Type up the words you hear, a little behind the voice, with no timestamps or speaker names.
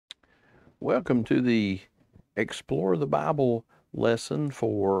Welcome to the Explore the Bible lesson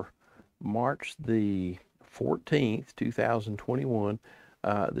for March the 14th, 2021.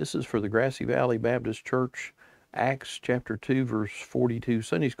 This is for the Grassy Valley Baptist Church, Acts chapter 2, verse 42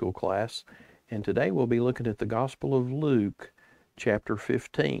 Sunday School class. And today we'll be looking at the Gospel of Luke, chapter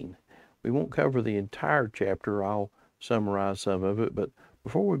 15. We won't cover the entire chapter. I'll summarize some of it. But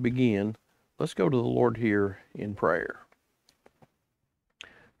before we begin, let's go to the Lord here in prayer.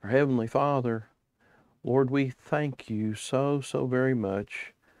 Our Heavenly Father, Lord, we thank you so very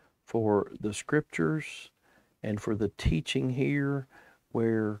much for the scriptures and for the teaching here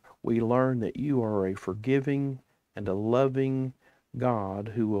where we learn that you are a forgiving and a loving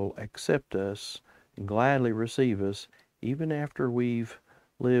God who will accept us and gladly receive us even after we've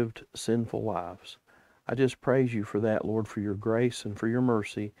lived sinful lives. I just praise you for that, Lord, for your grace and for your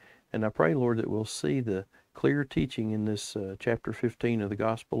mercy. And I pray, Lord, that we'll see the clear teaching in this chapter 15 of the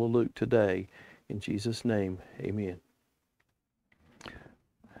Gospel of Luke today. In Jesus' name, amen.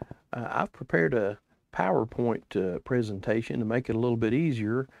 I've prepared a PowerPoint presentation to make it a little bit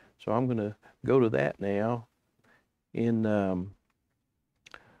easier, so I'm going to go to that now. In the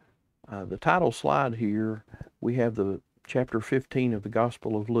title slide here, we have the chapter 15 of the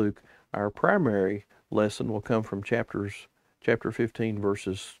Gospel of Luke. Our primary lesson will come from chapter 15,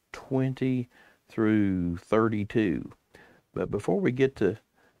 verses 20 through 32. But before we get to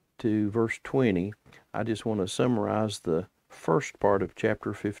verse 20, I just want to summarize the first part of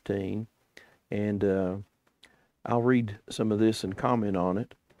chapter 15, and I'll read some of this and comment on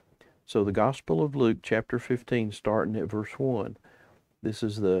it. So the Gospel of Luke, chapter 15, starting at verse 1. This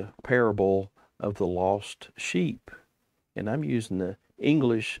is the parable of the lost sheep, and I'm using the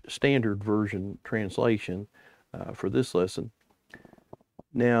English Standard Version translation for this lesson.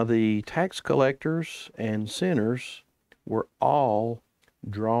 Now the tax collectors and sinners were all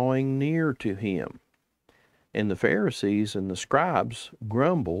drawing near to him, and the Pharisees and the scribes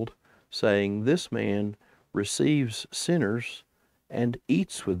grumbled, saying, "This man receives sinners and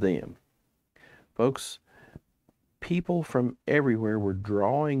eats with them." Folks, people from everywhere were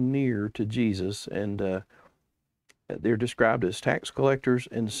drawing near to Jesus, and they're described as tax collectors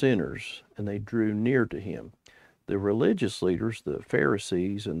and sinners, and they drew near to him. The religious leaders, the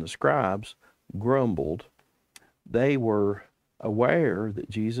Pharisees and the scribes, grumbled. They were aware that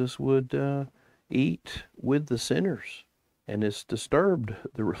Jesus would eat with the sinners, and it's disturbed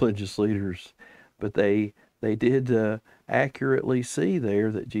the religious leaders. But they did accurately see there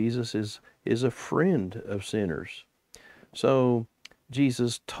that Jesus is a friend of sinners. So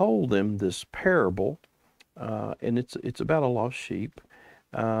Jesus told them this parable, and it's about a lost sheep.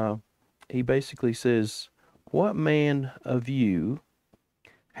 He basically says, "What man of you,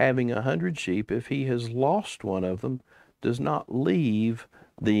 having 100 sheep, if he has lost one of them, does not leave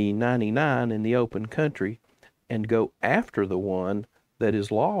the 99 in the open country and go after the one that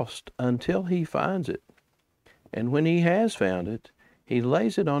is lost until he finds it? And when he has found it, he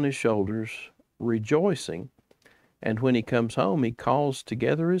lays it on his shoulders, rejoicing. And when he comes home, he calls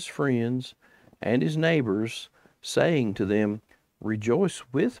together his friends and his neighbors, saying to them, 'Rejoice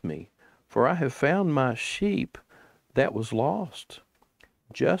with me, for I have found my sheep that was lost.'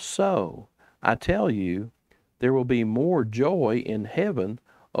 Just so, I tell you, there will be more joy in heaven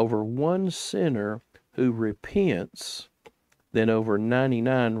over one sinner who repents than over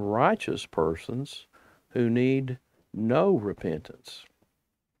 99 righteous persons who need no repentance."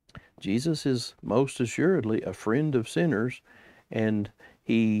 Jesus is most assuredly a friend of sinners, and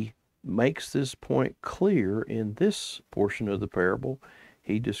he makes this point clear in this portion of the parable.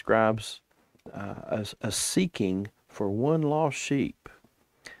 He describes a seeking for one lost sheep.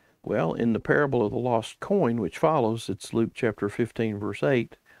 Well, in the parable of the lost coin, which follows, it's Luke chapter 15, verse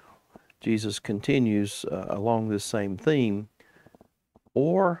 8, Jesus continues along this same theme.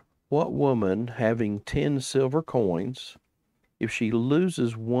 "Or what woman, having 10 silver coins, if she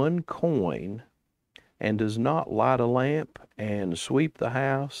loses one coin, and does not light a lamp and sweep the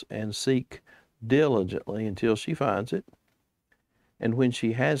house and seek diligently until she finds it? And when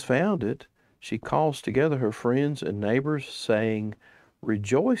she has found it, she calls together her friends and neighbors, saying,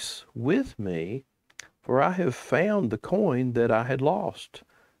 'Rejoice with me, for I have found the coin that I had lost.'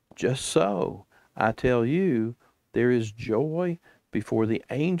 Just so, I tell you, there is joy before the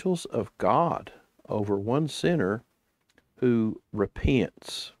angels of God over one sinner who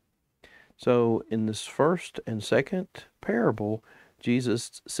repents." So in this first and second parable,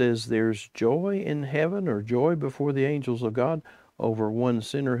 Jesus says there's joy in heaven, or joy before the angels of God, over one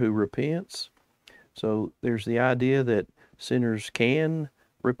sinner who repents. So there's the idea that sinners can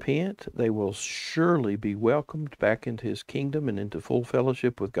repent. They will surely be welcomed back into his kingdom and into full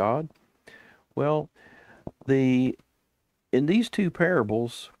fellowship with God. Well, in these two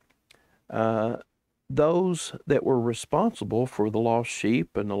parables, uh, those that were responsible for the lost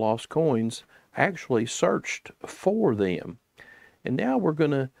sheep and the lost coins actually searched for them. And now we're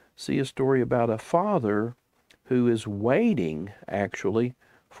going to see a story about a father who is waiting, actually,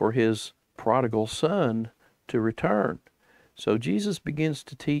 for his prodigal son to return. So Jesus begins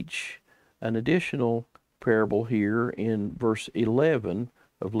to teach an additional parable here in verse 11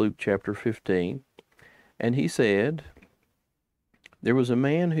 of Luke chapter 15. And he said, "There was a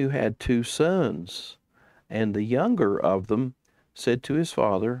man who had 2 sons, and the younger of them said to his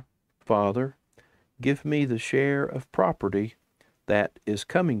father, 'Father, give me the share of property that is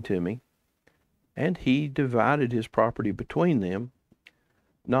coming to me.' And he divided his property between them.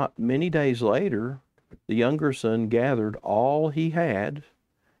 Not many days later, the younger son gathered all he had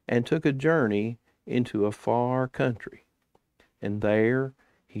and took a journey into a far country. And there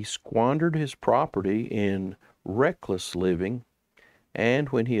he squandered his property in reckless living. And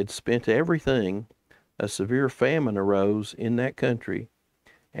when he had spent everything, a severe famine arose in that country,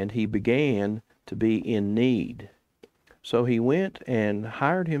 and he began to be in need. So he went and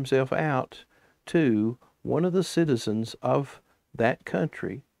hired himself out to one of the citizens of that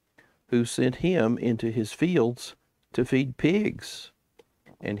country, who sent him into his fields to feed pigs.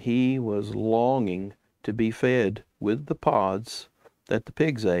 And he was longing to be fed with the pods that the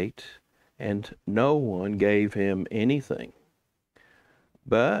pigs ate, and no one gave him anything.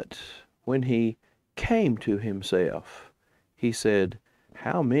 But when he came to himself, he said,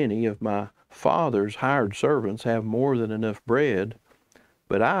 'How many of my father's hired servants have more than enough bread,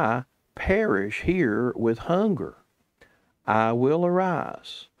 but I perish here with hunger? I will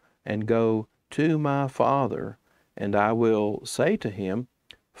arise and go to my father, and I will say to him,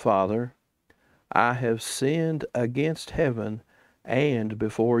 Father, I have sinned against heaven and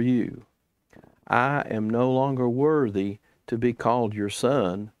before you. I am no longer worthy to be called your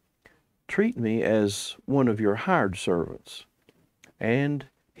son. Treat me as one of your hired servants.' And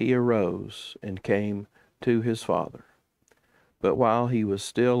he arose and came to his father. But while he was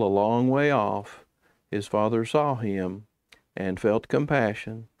still a long way off, his father saw him and felt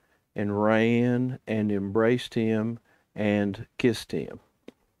compassion and ran and embraced him and kissed him."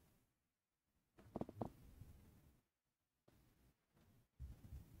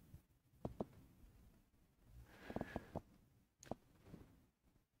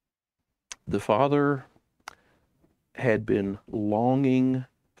 The father had been longing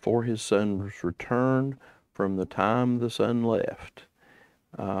for his son's return from the time the son left.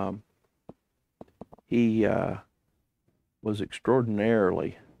 He was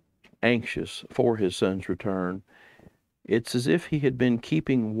extraordinarily anxious for his son's return. It's as if he had been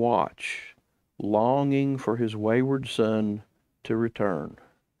keeping watch, longing for his wayward son to return.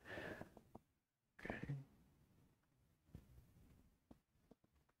 Okay.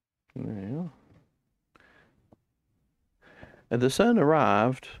 Well, and the son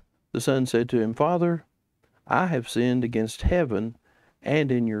arrived. The son said to him, "Father, I have sinned against heaven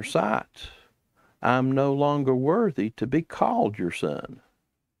and in your sight. I am no longer worthy to be called your son."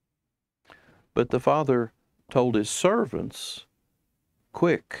 But the father told his servants,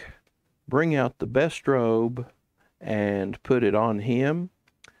 "Quick, bring out the best robe and put it on him.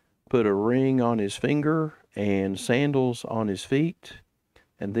 Put a ring on his finger and sandals on his feet.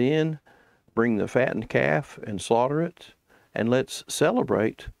 And then bring the fattened calf and slaughter it. And let's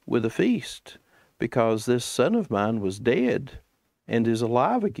celebrate with a feast, because this son of mine was dead and is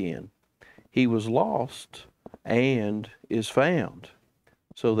alive again. He was lost and is found."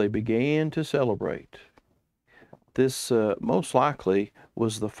 So they began to celebrate. This most likely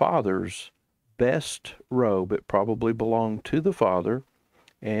was the father's best robe. It probably belonged to the father,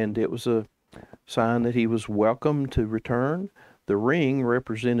 and it was a sign that he was welcome to return. The ring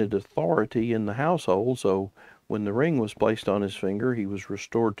represented authority in the household, so when the ring was placed on his finger, he was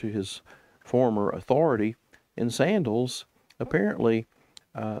restored to his former authority. And sandals, apparently,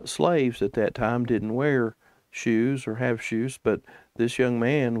 slaves at that time didn't wear shoes or have shoes, but this young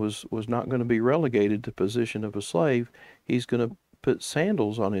man was not going to be relegated to the position of a slave. He's going to put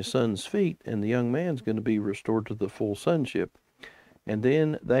sandals on his son's feet, and the young man's going to be restored to the full sonship. And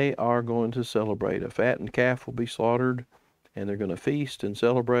then they are going to celebrate. A fattened calf will be slaughtered, and they're going to feast and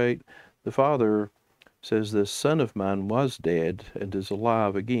celebrate. The father says, "This son of mine was dead and is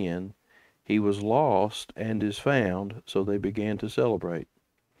alive again. He was lost and is found." So they began to celebrate.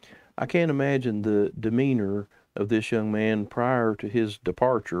 I can't imagine the demeanor of this young man prior to his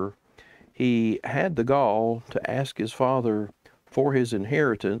departure. He had the gall to ask his father for his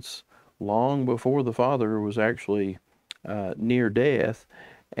inheritance long before the father was actually near death.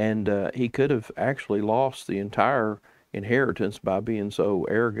 And he could have actually lost the entire inheritance by being so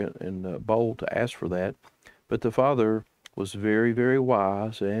arrogant and bold to ask for that. But the father was very, very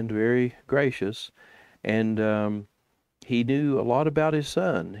wise and very gracious, and he knew a lot about his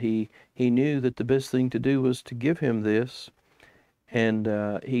son. He knew that the best thing to do was to give him this,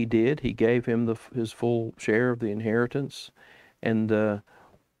 and he did. He gave him his full share of the inheritance, and the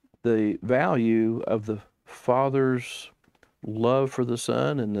value of the father's love for the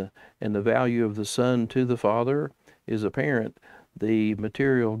son and the value of the son to the father is apparent. The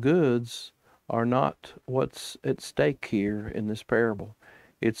material goods are not what's at stake here in this parable.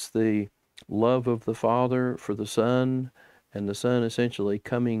 It's the love of the father for the son, and the son essentially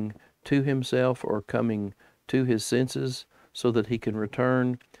coming to himself or coming to his senses so that he can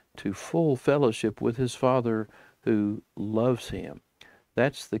return to full fellowship with his father who loves him.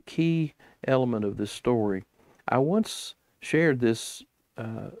 That's the key element of this story. I once shared this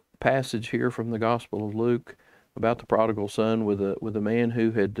passage here from the Gospel of Luke about the prodigal son with a man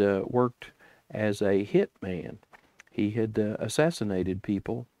who had worked as a hitman. He had assassinated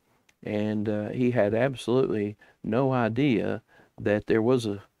people, and he had absolutely no idea that there was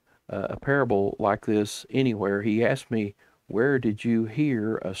a parable like this anywhere. He asked me, "Where did you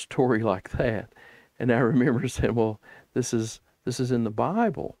hear a story like that?" And I remember saying, "Well, this is in the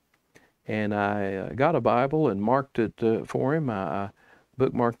Bible." And I got a Bible and marked it for him. I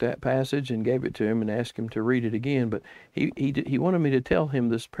bookmarked that passage and gave it to him and asked him to read it again. But he wanted me to tell him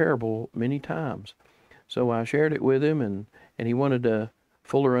this parable many times. So I shared it with him, and he wanted a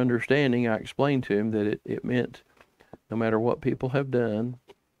fuller understanding. I explained to him that it meant no matter what people have done,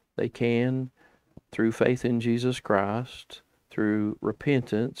 they can, through faith in Jesus Christ, through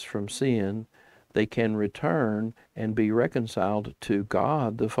repentance from sin, they can return and be reconciled to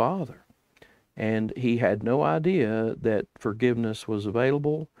God the Father. And he had no idea that forgiveness was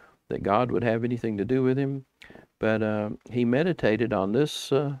available, that God would have anything to do with him. But he meditated on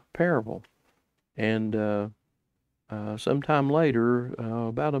this parable. And sometime later,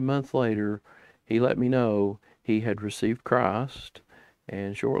 about a month later, he let me know he had received Christ.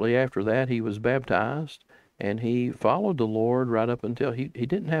 And shortly after that, he was baptized. And he followed the Lord right up until he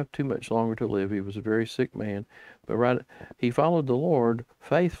didn't have too much longer to live. He was a very sick man. But he followed the Lord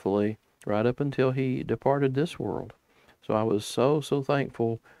faithfully right up until he departed this world. So I was so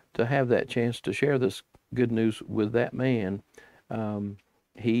thankful to have that chance to share this good news with that man.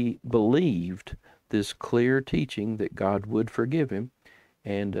 He believed this clear teaching that God would forgive him,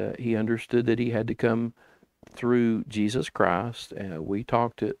 and he understood that he had to come through Jesus Christ. We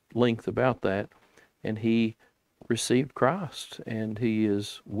talked at length about that, and he received Christ, and he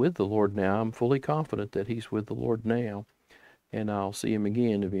is with the Lord now. I'm fully confident that he's with the Lord now, and I'll see him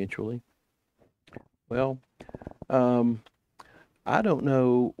again eventually. Well, I don't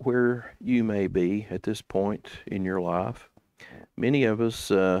know where you may be at this point in your life. Many of us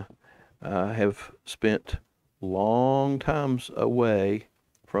have spent long times away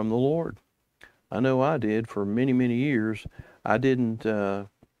from the Lord. I know I did for many, many years. I didn't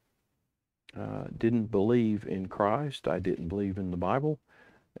believe in Christ. I didn't believe in the Bible,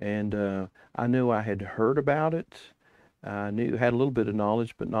 and I knew I had heard about it. I had a little bit of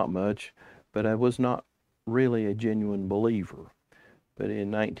knowledge, but not much. But I was not really a genuine believer. But in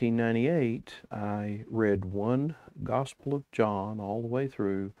 1998, I read one Gospel of John all the way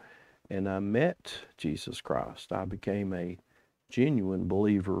through, and I met Jesus Christ. I became a genuine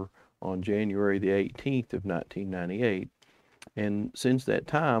believer on January the 18th of 1998. And since that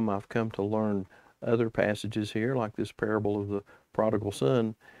time, I've come to learn other passages here, like this parable of the prodigal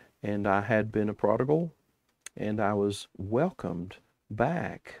son. And I had been a prodigal, and I was welcomed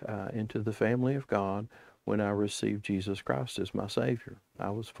back into the family of God when I received Jesus Christ as my Savior.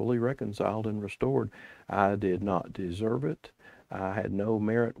 I was fully reconciled and restored. I did not deserve it. I had no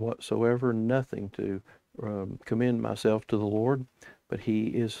merit whatsoever, nothing to commend myself to the Lord, but He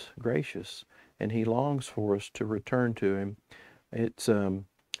is gracious, and He longs for us to return to Him. It's in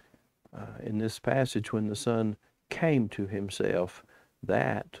this passage, when the Son came to Himself,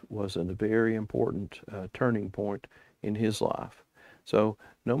 that was a very important turning point in His life. So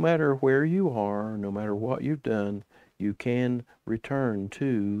no matter where you are, no matter what you've done, you can return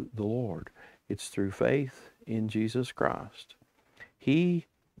to the Lord. It's through faith in Jesus Christ.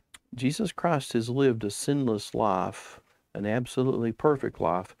 Jesus Christ has lived a sinless life, an absolutely perfect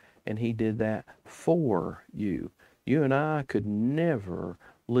life, and He did that for you. You and I could never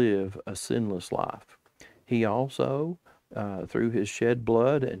live a sinless life. He also, through His shed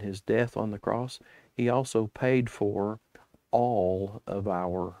blood and His death on the cross, He also paid for all of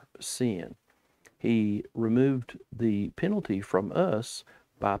our sin. He removed the penalty from us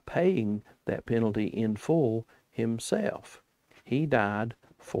by paying that penalty in full himself. He died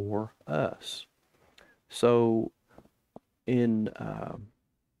for us. So, in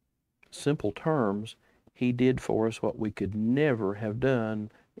simple terms, he did for us what we could never have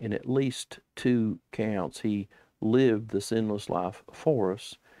done in at least two counts. He lived the sinless life for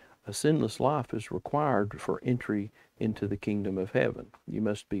us. A sinless life is required for entry into the kingdom of heaven. You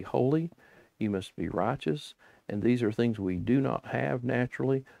must be holy, you must be righteous, and these are things we do not have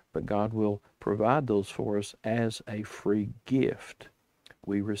naturally, but God will provide those for us as a free gift.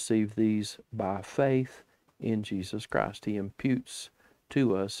 We receive these by faith in Jesus Christ. He imputes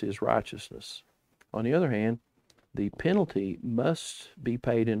to us his righteousness. On the other hand, the penalty must be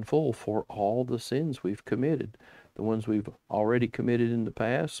paid in full for all the sins we've committed. The ones we've already committed in the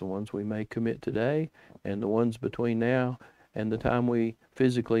past, the ones we may commit today, and the ones between now and the time we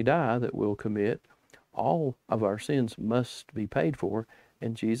physically die that we'll commit. All of our sins must be paid for,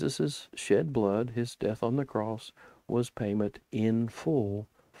 and Jesus' shed blood, his death on the cross, was payment in full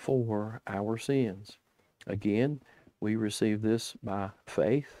for our sins. Again, we receive this by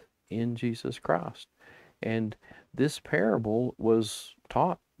faith in Jesus Christ. And this parable was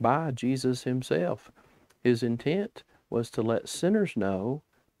taught by Jesus himself. His intent was to let sinners know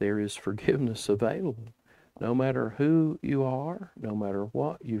there is forgiveness available. No matter who you are, no matter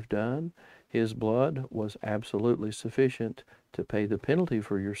what you've done, his blood was absolutely sufficient to pay the penalty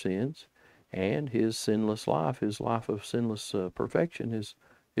for your sins, and his sinless life, his life of sinless perfection,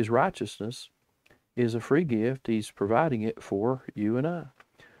 his righteousness, is a free gift. He's providing it for you and I.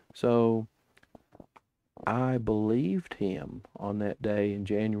 So I believed him on that day in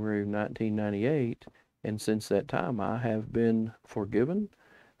January of 1998, and since that time I have been forgiven.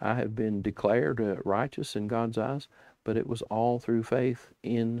 I have been declared righteous in God's eyes, but it was all through faith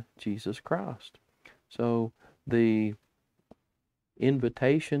in Jesus Christ. So the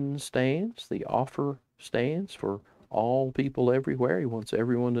invitation stands, the offer stands for all people everywhere. He wants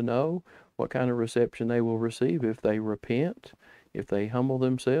everyone to know what kind of reception they will receive if they repent, if they humble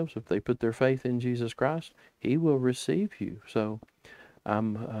themselves, if they put their faith in Jesus Christ. He will receive you. So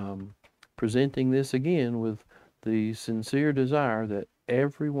I'm presenting this again with the sincere desire that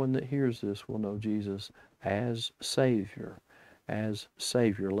everyone that hears this will know Jesus as Savior, as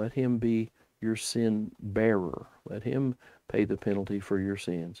Savior. Let him be your sin bearer. Let him pay the penalty for your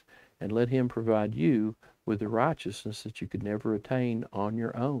sins, and let him provide you with the righteousness that you could never attain on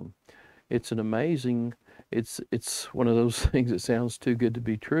your own. It's an amazing, it's one of those things that sounds too good to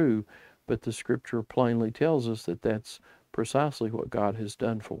be true, but the scripture plainly tells us that that's precisely what God has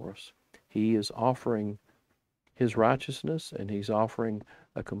done for us. He is offering his righteousness, and he's offering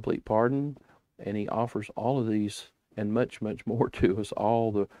a complete pardon, and he offers all of these and much, much more to us.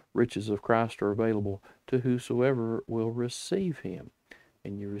 All the riches of Christ are available to whosoever will receive him.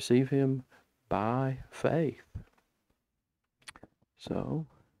 And you receive him by faith. So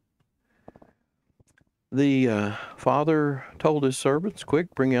the father told his servants,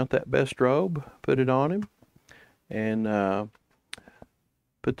 quick, bring out that best robe, put it on him, and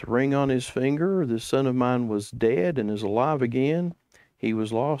put the ring on his finger. This son of mine was dead and is alive again. He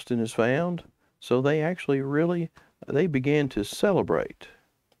was lost and is found. So they actually they began to celebrate.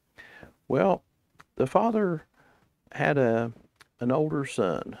 Well, the father had an older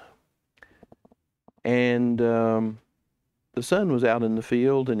son, and the son was out in the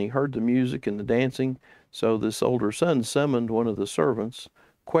field, and he heard the music and the dancing. So this older son summoned one of the servants,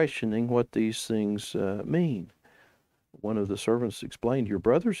 questioning what these things mean. One of the servants explained, your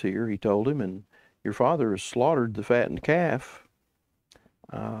brother's here, he told him, and your father has slaughtered the fattened calf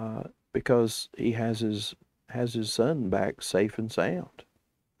because he has his son back safe and sound.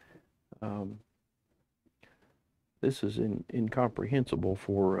 This is incomprehensible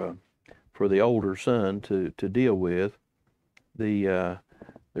for the older son to deal with.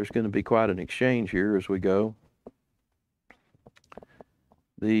 There's going to be quite an exchange here as we go.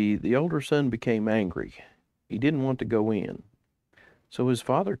 The older son became angry. He didn't want to go in. So his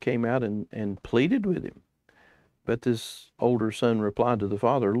father came out and pleaded with him. But this older son replied to the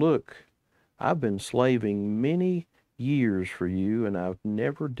father, look, I've been slaving many years for you, and I've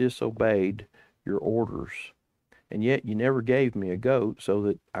never disobeyed your orders. And yet you never gave me a goat so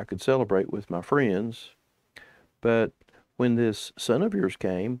that I could celebrate with my friends. But when this son of yours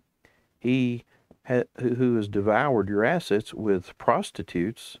came, who has devoured your assets with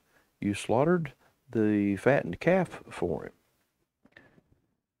prostitutes, you slaughtered the fattened calf for him.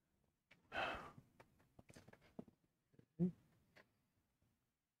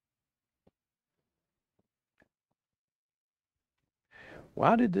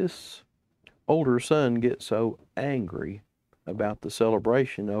 Why did this older son get so angry about the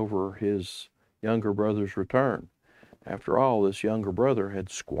celebration over his younger brother's return. After all, this younger brother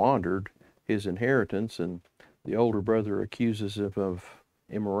had squandered his inheritance, and the older brother accuses him of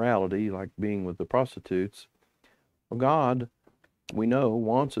immorality, like being with the prostitutes. Well, God, we know,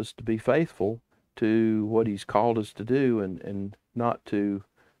 wants us to be faithful to what He's called us to do, and not to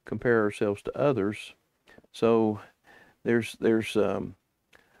compare ourselves to others. So there's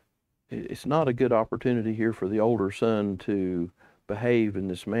it's not a good opportunity here for the older son to behave in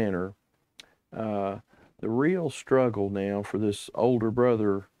this manner. The real struggle now for this older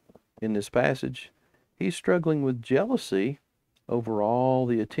brother in this passage, he's struggling with jealousy over all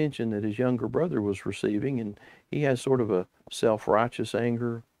the attention that his younger brother was receiving, and he has sort of a self-righteous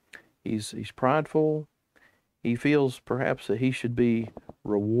anger. He's prideful. He feels perhaps that he should be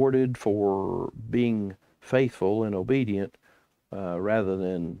rewarded for being faithful and obedient, rather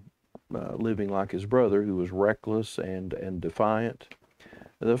than living like his brother, who was reckless and defiant.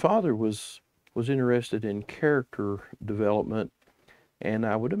 The father was interested in character development, and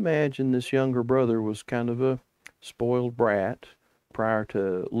I would imagine this younger brother was kind of a spoiled brat prior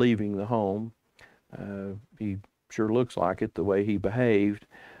to leaving the home. He sure looks like it, the way he behaved.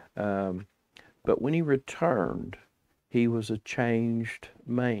 But when he returned, he was a changed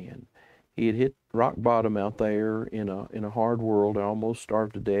man. He had hit rock bottom out there in a hard world, almost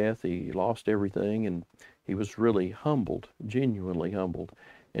starved to death. He lost everything, and he was really humbled, genuinely humbled.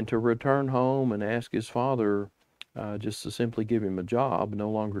 And to return home and ask his father just to simply give him a job, no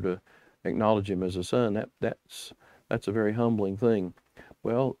longer to acknowledge him as a son, that's a very humbling thing.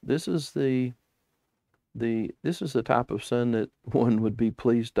 Well, this is the type of son that one would be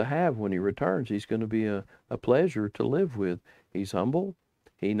pleased to have when he returns. He's going to be a pleasure to live with. He's humble.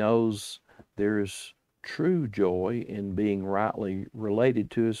 He knows there is true joy in being rightly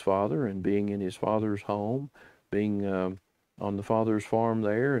related to his father and being in his father's home, being on the father's farm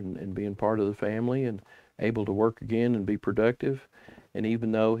there, and being part of the family and able to work again and be productive. And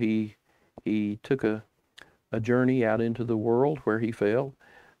even though he took a journey out into the world where he fell,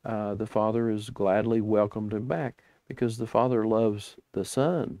 the father has gladly welcomed him back, because the father loves the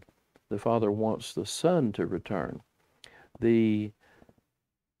son. The father wants the son to return. The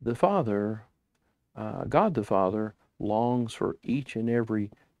father, God the Father, longs for each and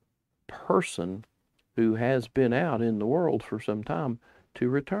every person who has been out in the world for some time to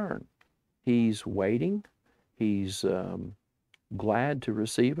return. He's waiting. He's glad to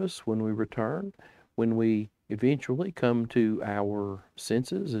receive us when we return, when we eventually come to our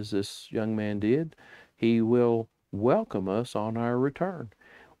senses, as this young man did. He will welcome us on our return.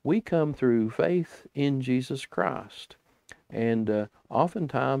 We come through faith in Jesus Christ, and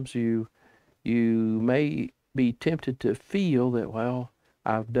oftentimes you may be tempted to feel that, well,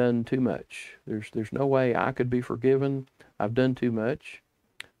 I've done too much. There's no way I could be forgiven. I've done too much.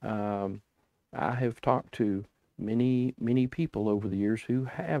 I have talked to many people over the years who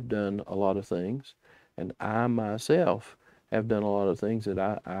have done a lot of things, and I myself have done a lot of things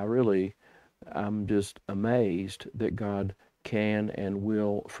that I'm just amazed that God can and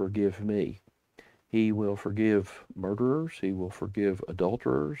will forgive me. He will forgive murderers. He will forgive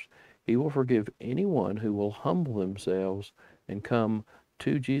adulterers. He will forgive anyone who will humble themselves and come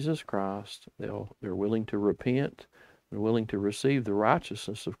to Jesus Christ. They're willing to repent. They're willing to receive the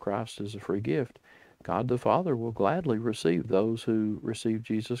righteousness of Christ as a free gift. God the Father will gladly receive those who receive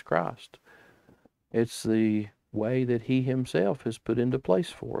Jesus Christ. It's the way that He Himself has put into place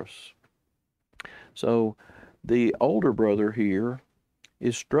for us. So the older brother here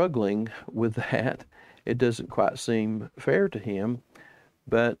is struggling with that. It doesn't quite seem fair to him,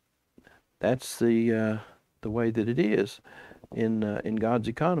 but that's the way that it is. In God's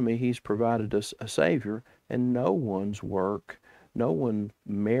economy, He's provided us a Savior, and no one's work, no one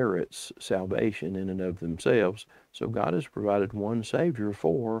merits salvation in and of themselves. So God has provided one Savior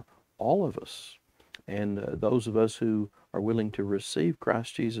for all of us. And those of us who are willing to receive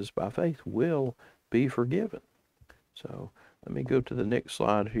Christ Jesus by faith will be forgiven. So let me go to the next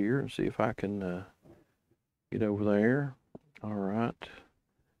slide here and see if I can get over there. All right.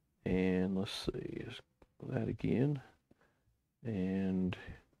 And let's see, let's do that again. And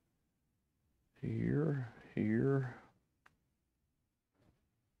here.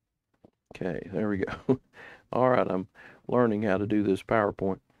 Okay, there we go. All right, I'm learning how to do this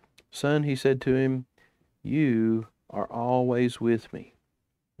PowerPoint. Son, he said to him, you are always with me.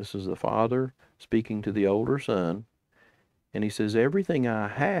 This is the father speaking to the older son. And he says, everything I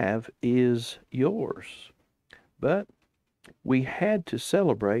have is yours. But we had to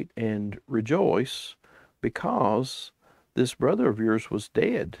celebrate and rejoice because this brother of yours was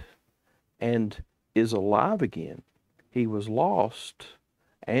dead and is alive again. He was lost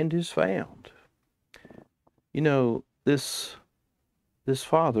and is found. You know, this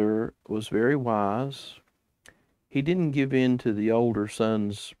father was very wise. He didn't give in to the older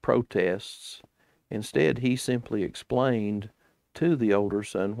son's protests. Instead, he simply explained to the older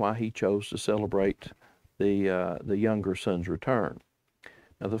son why he chose to celebrate the younger son's return.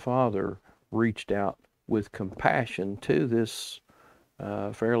 Now, the father reached out with compassion to this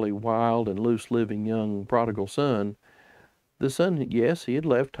fairly wild and loose-living young prodigal son. The son, yes, he had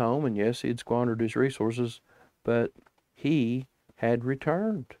left home, and yes, he had squandered his resources, but he had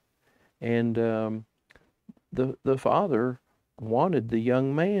returned. And the father wanted the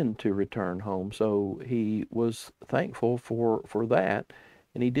young man to return home, so he was thankful for that,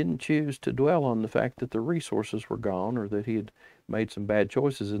 and he didn't choose to dwell on the fact that the resources were gone or that he had made some bad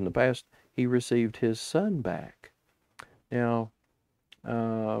choices in the past. He received his son back. Now,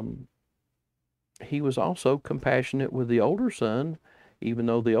 he was also compassionate with the older son, even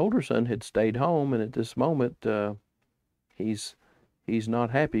though the older son had stayed home, and at this moment, he's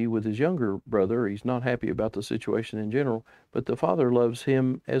not happy with his younger brother. He's not happy about the situation in general, but the father loves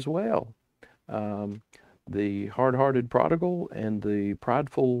him as well. The hard-hearted prodigal and the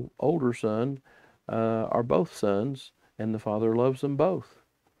prideful older son are both sons, and the father loves them both.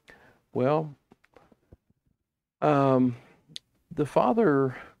 Well, the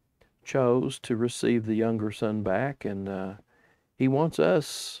father chose to receive the younger son back, and he wants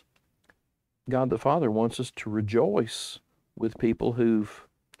us, God the Father wants us to rejoice with people who've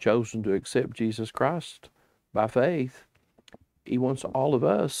chosen to accept Jesus Christ by faith. He wants all of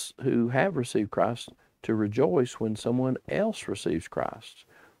us who have received Christ to rejoice when someone else receives Christ.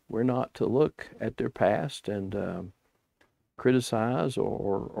 We're not to look at their past and criticize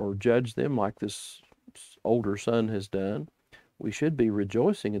or judge them like this older son has done. We should be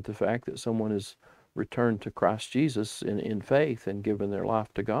rejoicing at the fact that someone has returned to Christ Jesus in faith and given their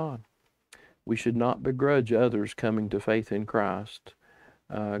life to God. We should not begrudge others coming to faith in Christ.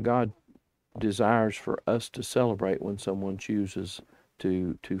 God desires for us to celebrate when someone chooses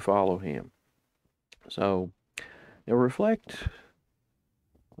to follow Him. So, now reflect.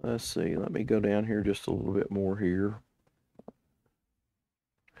 Let's see. Let me go down here just a little bit more here.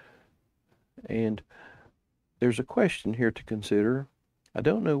 And there's a question here to consider. I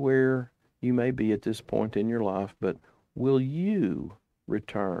don't know where you may be at this point in your life, but will you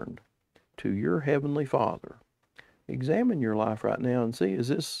return to your Heavenly Father? Examine your life right now and see, is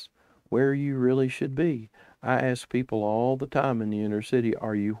this where you really should be? I ask people all the time in the inner city,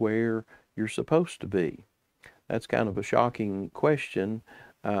 are you where you're supposed to be? That's kind of a shocking question,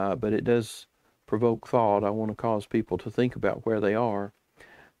 but it does provoke thought. I want to cause people to think about where they are.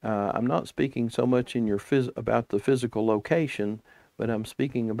 I'm not speaking so much in about the physical location, but I'm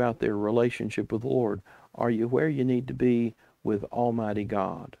speaking about their relationship with the Lord. Are you where you need to be with Almighty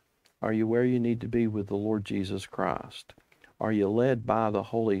God? Are you where you need to be with the Lord Jesus Christ? Are you led by the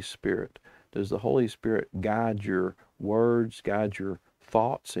Holy Spirit? Does the Holy Spirit guide your words, guide your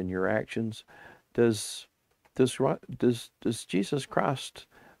thoughts and your actions? Does Jesus Christ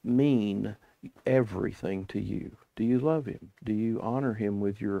mean everything to you? Do you love Him? Do you honor Him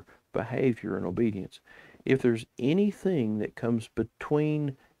with your behavior and obedience? If there's anything that comes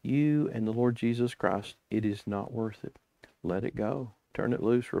between you and the Lord Jesus Christ, it is not worth it. Let it go. Turn it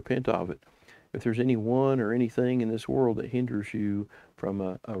loose. Repent of it. If there's anyone or anything in this world that hinders you from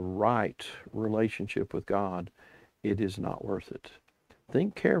a right relationship with God, it is not worth it.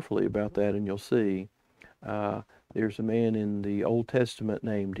 Think carefully about that, and you'll see. There's a man in the Old Testament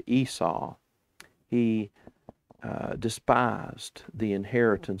named Esau. He despised the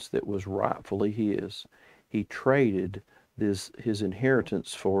inheritance that was rightfully his. He traded his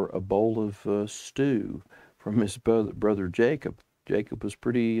inheritance for a bowl of stew from his brother Jacob. Jacob was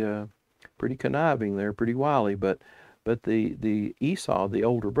pretty conniving there, pretty wily, but the Esau, the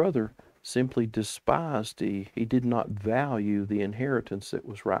older brother, simply despised. He did not value the inheritance that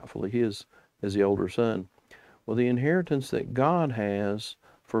was rightfully his as the older son. Well, the inheritance that God has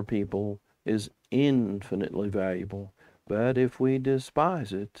for people is infinitely valuable, but if we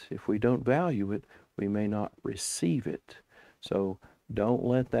despise it, if we don't value it, we may not receive it. So don't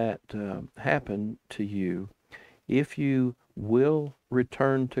let that happen to you. If you will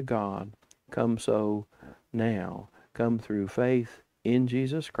return to God, come so now. Come through faith in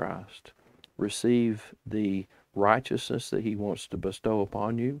Jesus Christ. Receive the righteousness that He wants to bestow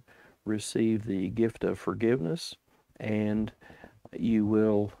upon you. Receive the gift of forgiveness, and you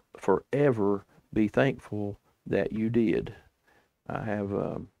will forever be thankful that you did. I have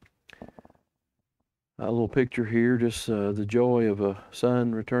a little picture here, just the joy of a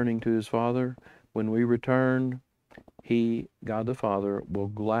son returning to his father. When we return, He, God the Father, will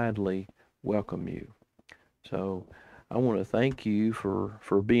gladly welcome you. So I want to thank you for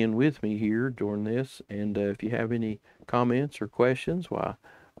being with me here during this. And if you have any comments or questions, why,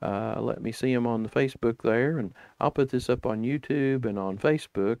 let me see them on the Facebook there. And I'll put this up on YouTube and on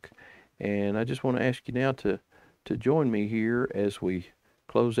Facebook. And I just want to ask you now to join me here as we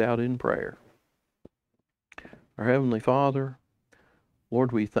close out in prayer. Our Heavenly Father,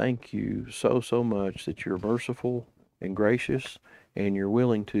 Lord, we thank you so much that you're merciful and gracious and you're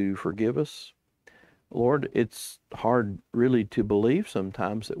willing to forgive us. Lord, it's hard really to believe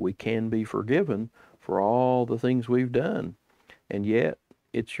sometimes that we can be forgiven for all the things we've done. And yet,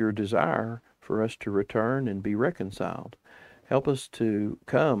 it's your desire for us to return and be reconciled. Help us to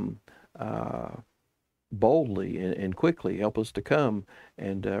come boldly and quickly. Help us to come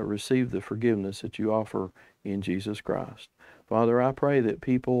and receive the forgiveness that you offer in Jesus Christ. Father, I pray that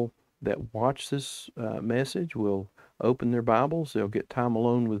people that watch this message will open their Bibles. They'll get time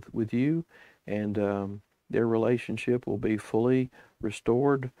alone with you, and their relationship will be fully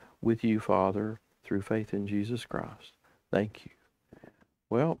restored with you, Father, through faith in Jesus Christ. Thank you.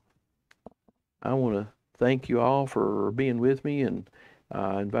 Well, I want to thank you all for being with me, and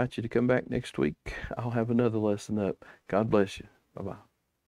I invite you to come back next week. I'll have another lesson up. God bless you. Bye-bye.